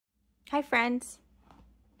Hi, friends.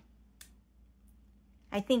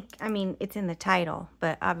 I mean, it's in the title,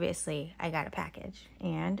 but obviously I got a package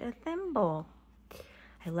and a thimble.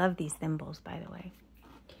 I love these thimbles, by the way.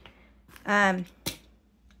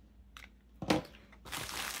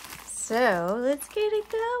 So let's get it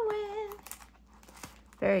going.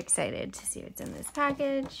 Very excited to see what's in this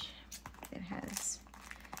package. It has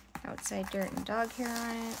outside dirt and dog hair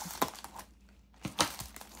on it.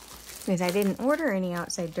 Because I didn't order any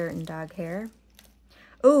outside dirt and dog hair.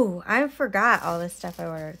 Oh, I forgot all the stuff I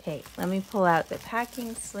ordered. Okay, let me pull out the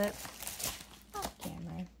packing slip. Off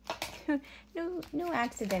camera. No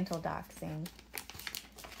accidental doxing.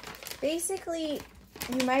 Basically,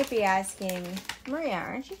 you might be asking, Maria,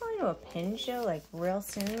 aren't you going to a pen show like real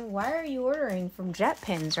soon? Why are you ordering from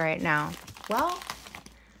Jetpens right now? Well,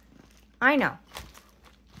 I know.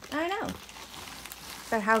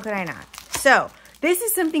 But how could I not? So, this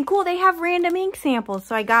is something cool. They have random ink samples,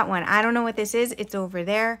 so I got one. I don't know what this is. It's over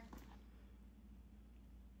there.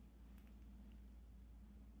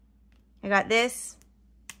 I got this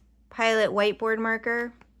Pilot whiteboard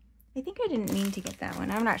marker. I think I didn't mean to get that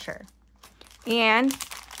one. I'm not sure. And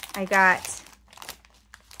I got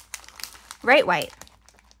white.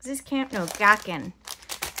 Is this gottem.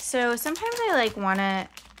 So sometimes I like want to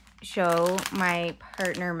show my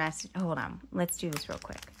partner message. Hold on. Let's do this real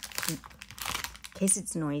quick. In case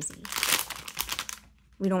it's noisy.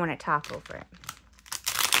 We don't want to talk over it.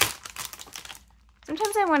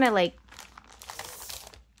 Sometimes I want to like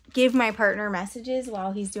give my partner messages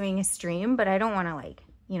while he's doing a stream, but I don't want to like,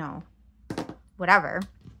 you know, whatever.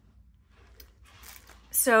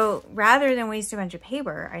 So rather than waste a bunch of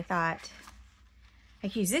paper, I thought I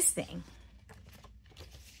could use this thing,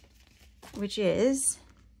 which is,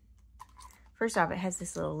 first off, it has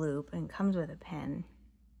this little loop and comes with a pen.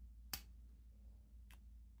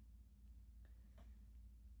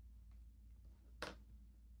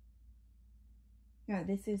 Yeah,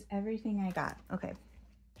 this is everything I got. Okay.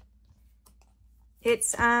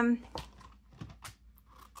 It's,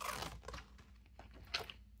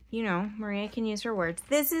 you know, Maria can use her words.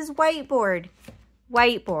 This is whiteboard.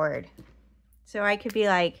 Whiteboard. So I could be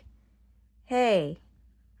like, hey,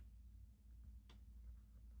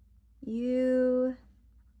 you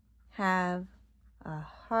have a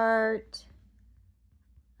heart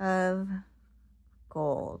of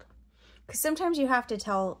gold. Because sometimes you have to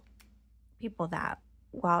tell people that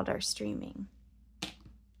while they're streaming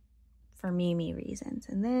for Mimi reasons.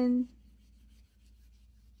 And then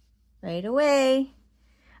right away.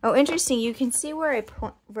 Oh, interesting. You can see where I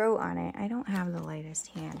wrote on it. I don't have the lightest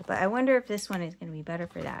hand, but I wonder if this one is going to be better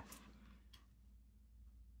for that.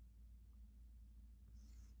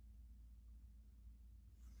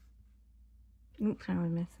 Oops, I was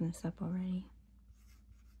messing this up already.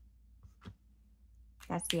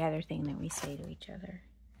 That's the other thing that we say to each other.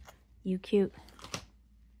 You cute.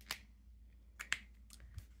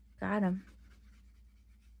 Got him.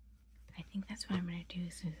 I think that's what I'm going to do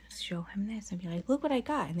is show him this and be like, look what I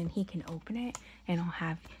got. And then he can open it and I'll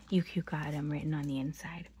have you cute got him written on the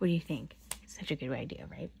inside. What do you think? It's such a good idea,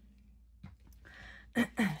 right?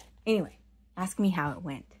 Anyway, ask me how it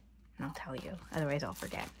went and I'll tell you. Otherwise I'll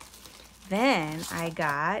forget. Then I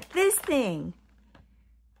got this thing.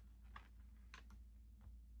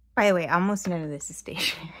 By the way, almost none of this is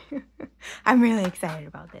stationary. I'm really excited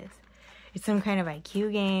about this. It's some kind of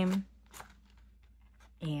IQ game.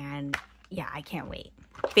 And yeah, I can't wait.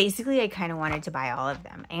 Basically, I kind of wanted to buy all of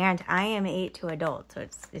them. And I am 8 to adult, so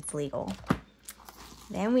it's legal.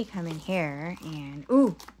 Then we come in here and,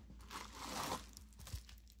 ooh,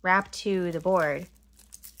 wrapped to the board.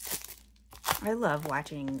 I love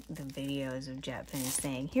watching the videos of Jetpens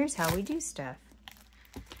saying, here's how we do stuff.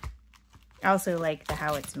 I also like the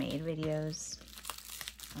how it's made videos.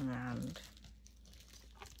 And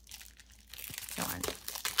so on.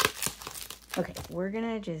 Okay, we're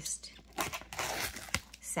gonna just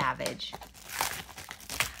savage.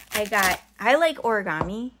 I like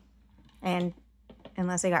origami, and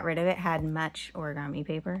unless I got rid of it, had much origami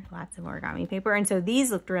paper, lots of origami paper, and so these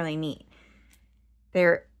looked really neat.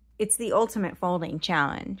 It's the ultimate folding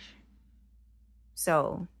challenge.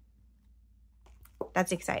 So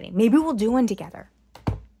that's exciting. Maybe we'll do one together.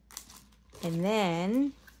 And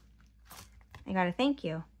then I got a thank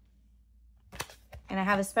you. And I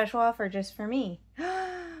have a special offer just for me.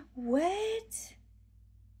 What?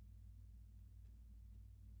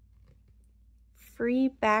 Free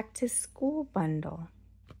back to school bundle.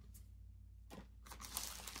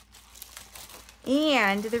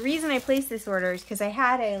 And the reason I placed this order is because I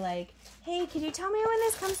had a like, hey, could you tell me when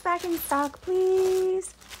this comes back in stock,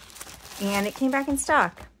 please? And it came back in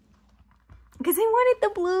stock. because I wanted the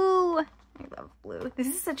blue. I love blue. This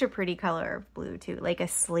is such a pretty color of blue too, like a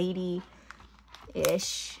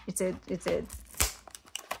slatey-ish. It's a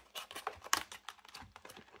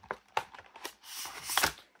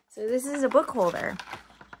So this is a book holder.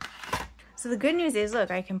 So the good news is,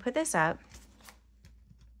 look, I can put this up.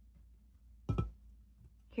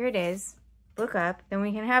 Here it is. Look up. Then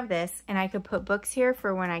we can have this, and I could put books here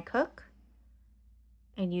for when I cook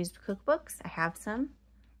and use cookbooks. I have some.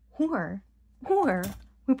 Or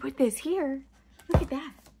we put this here. Look at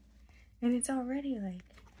that. And it's already like,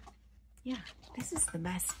 yeah, this is the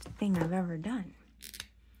best thing I've ever done.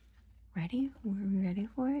 Ready? Are we ready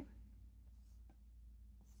for it?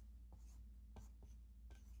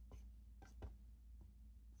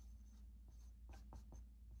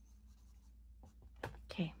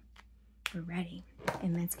 Okay, we're ready.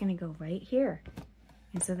 And that's gonna go right here.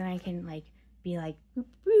 And so then I can like be like, boop,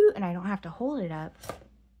 boop, and I don't have to hold it up.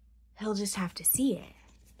 He'll just have to see it.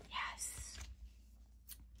 Yes.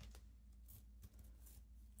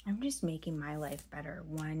 I'm just making my life better,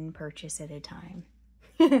 one purchase at a time.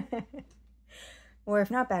 Or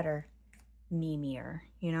if not better, memeier,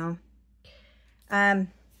 you know? Now,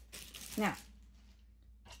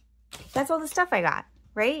 that's all the stuff I got,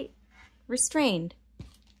 right? Restrained.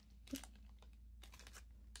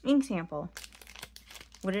 Ink sample.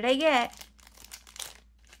 What did I get?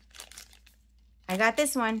 I got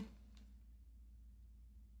this one.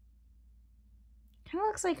 Kind of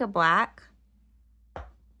looks like a black.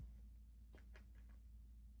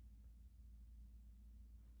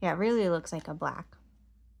 Yeah, it really looks like a black.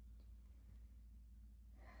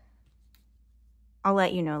 I'll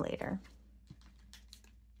let you know later.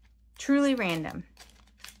 Truly random.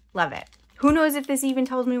 Love it. Who knows if this even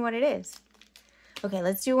tells me what it is? Okay,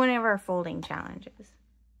 let's do one of our folding challenges.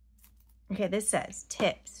 Okay, this says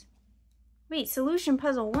tips. Wait, solution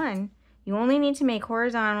puzzle 1. You only need to make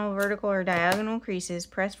horizontal, vertical, or diagonal creases.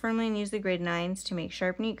 Press firmly and use the grid lines to make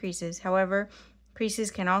sharp, neat creases. However,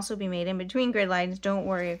 creases can also be made in between grid lines. Don't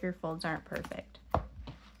worry if your folds aren't perfect.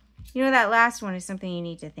 You know, that last one is something you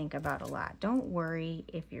need to think about a lot. Don't worry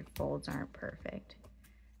if your folds aren't perfect.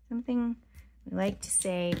 Something we like to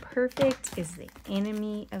say, perfect is the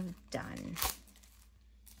enemy of done.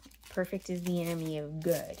 Perfect is the enemy of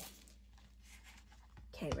good.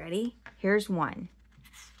 Okay, ready? Here's one.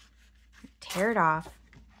 Tear it off.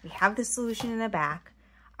 We have the solution in the back.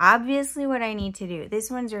 Obviously what I need to do,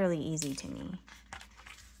 this one's really easy to me.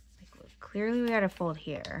 Like, clearly we gotta fold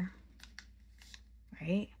here,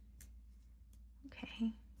 right?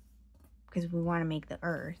 Okay, because we wanna make the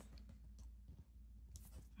earth.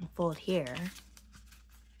 And fold here.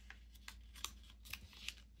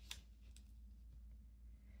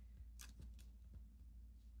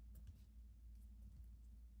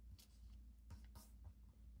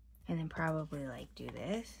 And then probably like do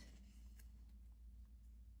this.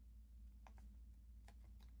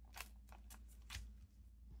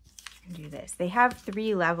 And do this. They have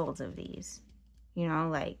 3 levels of these. You know,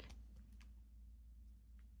 like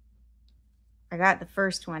I got the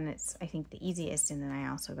first one that's I think the easiest, and then I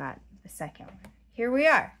also got the second one. Here we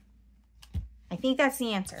are. I think that's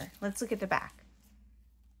the answer. Let's look at the back.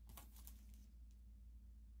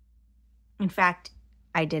 In fact,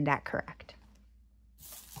 I did that correct.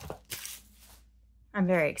 I'm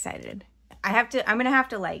very excited. I'm gonna have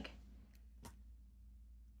to like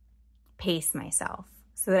pace myself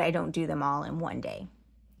so that I don't do them all in one day.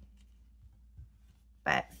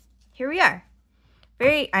 But here we are.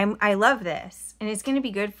 I love this, and it's gonna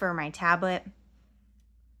be good for my tablet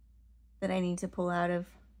that I need to pull out of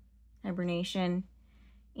hibernation.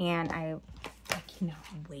 And I cannot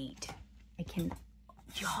wait.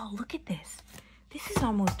 Y'all, look at this. This is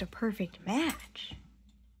almost a perfect match.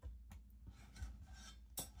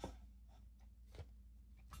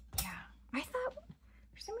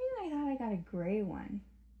 For some reason, I thought I got a gray one.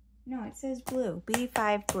 No, it says blue.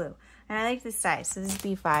 B5 blue. And I like this size, so this is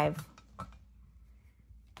B5.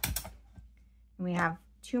 And we have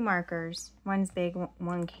 2 markers. One's big,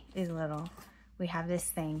 one is little. We have this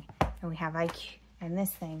thing, and we have IQ, and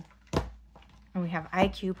this thing. And we have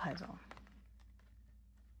IQ puzzle.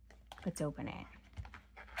 Let's open it.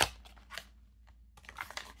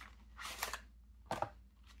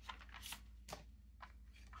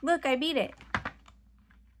 Look, I beat it.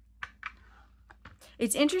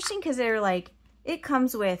 It's interesting because they're like, it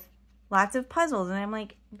comes with lots of puzzles. And I'm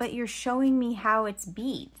like, but you're showing me how it's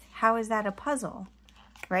beat. How is that a puzzle?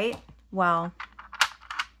 Right? Well,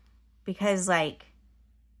 because like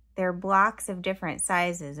they're blocks of different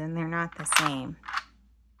sizes and they're not the same.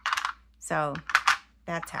 So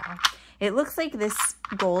that's how. It looks like this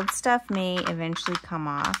gold stuff may eventually come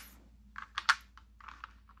off.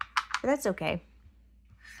 But that's okay.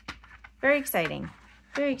 Very exciting.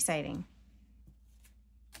 Very exciting.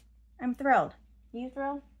 I'm thrilled. You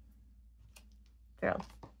thrilled? Thrilled.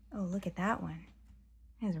 Oh, look at that one.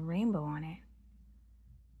 It has a rainbow on it.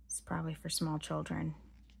 It's probably for small children.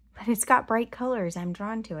 But it's got bright colors. I'm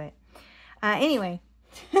drawn to it. Anyway.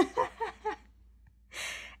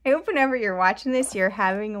 I hope whenever you're watching this, you're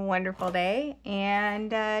having a wonderful day.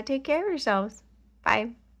 And take care of yourselves.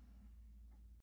 Bye.